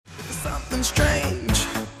Something strange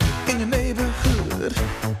in your neighborhood.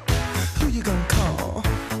 Who you gonna call?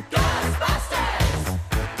 Ghostbusters!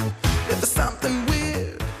 If there's something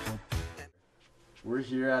weird. We're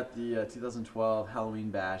here at the 2012 Halloween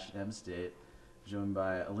Bash at M-State, joined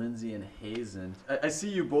by Lindsay and Hazen. I see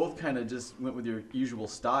you both kind of just went with your usual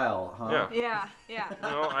style, huh? Yeah. You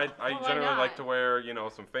know, I generally like to wear,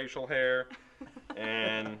 some facial hair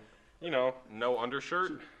and, no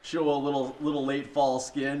undershirt. Show a little late fall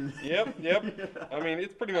skin. Yep. I mean,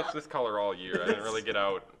 it's pretty much this color all year. I didn't really get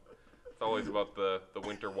out. It's always about the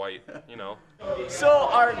winter white, So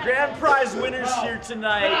our grand prize winners here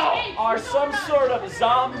tonight are some sort of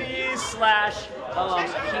zombies slash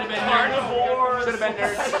carnivores,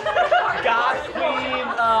 goth queen.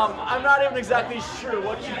 I'm not even exactly sure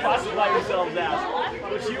what you classify yourselves as,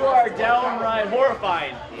 but you are downright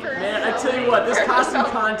horrifying. Man, I tell you what, this costume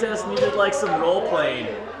contest needed like some role playing.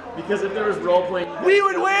 Because if there was role playing, We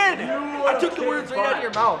would win! I took the words right out of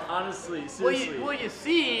your mouth. Honestly, seriously. Well, you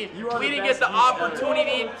see, are we the didn't get best the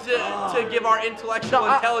opportunity to give our intellectual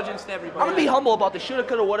intelligence to everybody. I'm gonna be humble about the shoulda,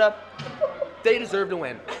 coulda, woulda. They deserve to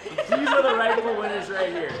win. These are the rightful winners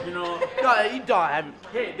right here. No, you don't.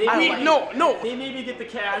 Hey, they No. They maybe get the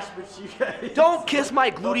cash, but you guys. Don't kiss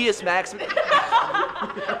my gluteus maximus.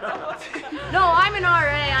 No, I'm an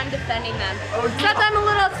RA. I'm defending them. Except I'm a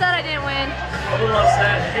little upset I didn't win. A little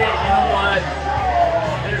upset. Hey, you know what?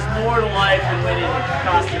 There's more to life than winning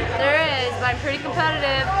costume. There is, but I'm pretty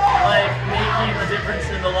competitive. Like making a difference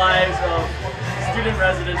in the lives of student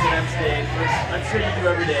residents at M-State, which I'm sure you do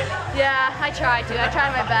every day. Yeah, I try to. I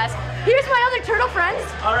try my best. Here's my other turtle friends.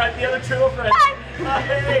 All right, the other turtle friends. Hi.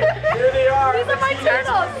 Hey, there they are. These are my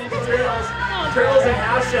turtles. Turtles. Turtles in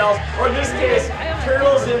half shells, or in this case,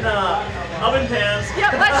 turtles in oven pans.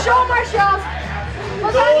 Yep, let's show them our shells.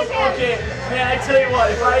 Those, okay, man, I tell you what,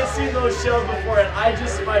 if I had seen those shells before, and I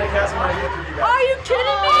just might have cast my vote for you guys. Are you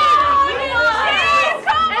kidding me?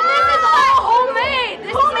 And this is all homemade.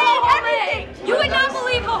 This is all homemade. You would not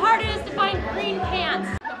believe how hard it is to find green pants.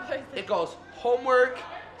 It goes homework,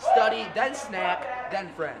 study, then snack, then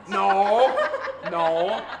friends. No.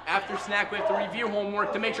 After snack, we have to review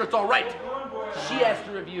homework to make sure it's all right. She has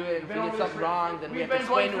to review it. If we get something wrong, then we have to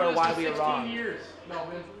explain to her why we are wrong. 16 years. No,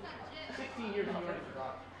 16 years and you already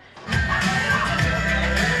forgot. I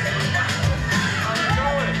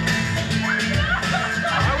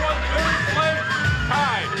won third place.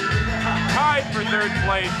 Tied for third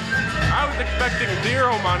place. I was expecting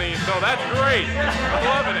zero money, so that's great. I'm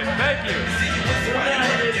loving it. Thank you.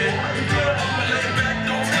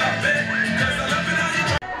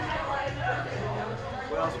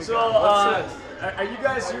 So, are you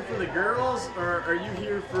guys here for the girls, or are you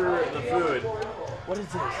here for the food? What is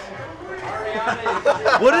this?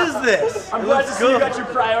 What is this? I'm glad to see you got your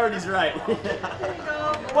priorities right.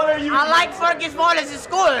 What are you? I like Fergus Wallace in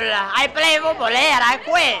school. I play football here. I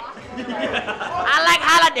quit. I like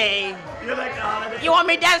holiday. You like the holiday? You want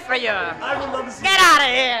me to dance for you? I would love to see. Get out of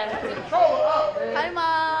here. Hi,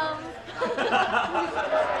 Mom.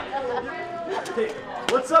 Hey,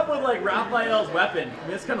 what's up with like Raphael's weapon? I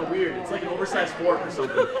mean, it's kind of weird. It's like an oversized fork or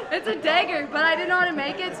something. It's a dagger, but I didn't know how to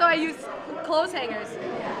make it, so I used clothes hangers.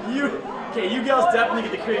 You girls definitely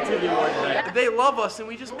get the creativity award tonight. They love us and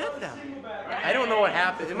we just met them. I don't know what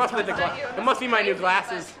happened. It must be it must be my new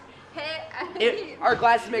glasses. Our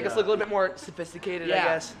glasses make us look a little bit more sophisticated, I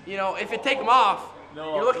guess. If you take them off,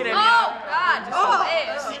 you're looking at me. Oh, God,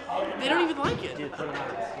 just They don't even like it.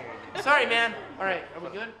 Sorry, man. All right, are we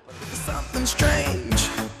good? Something strange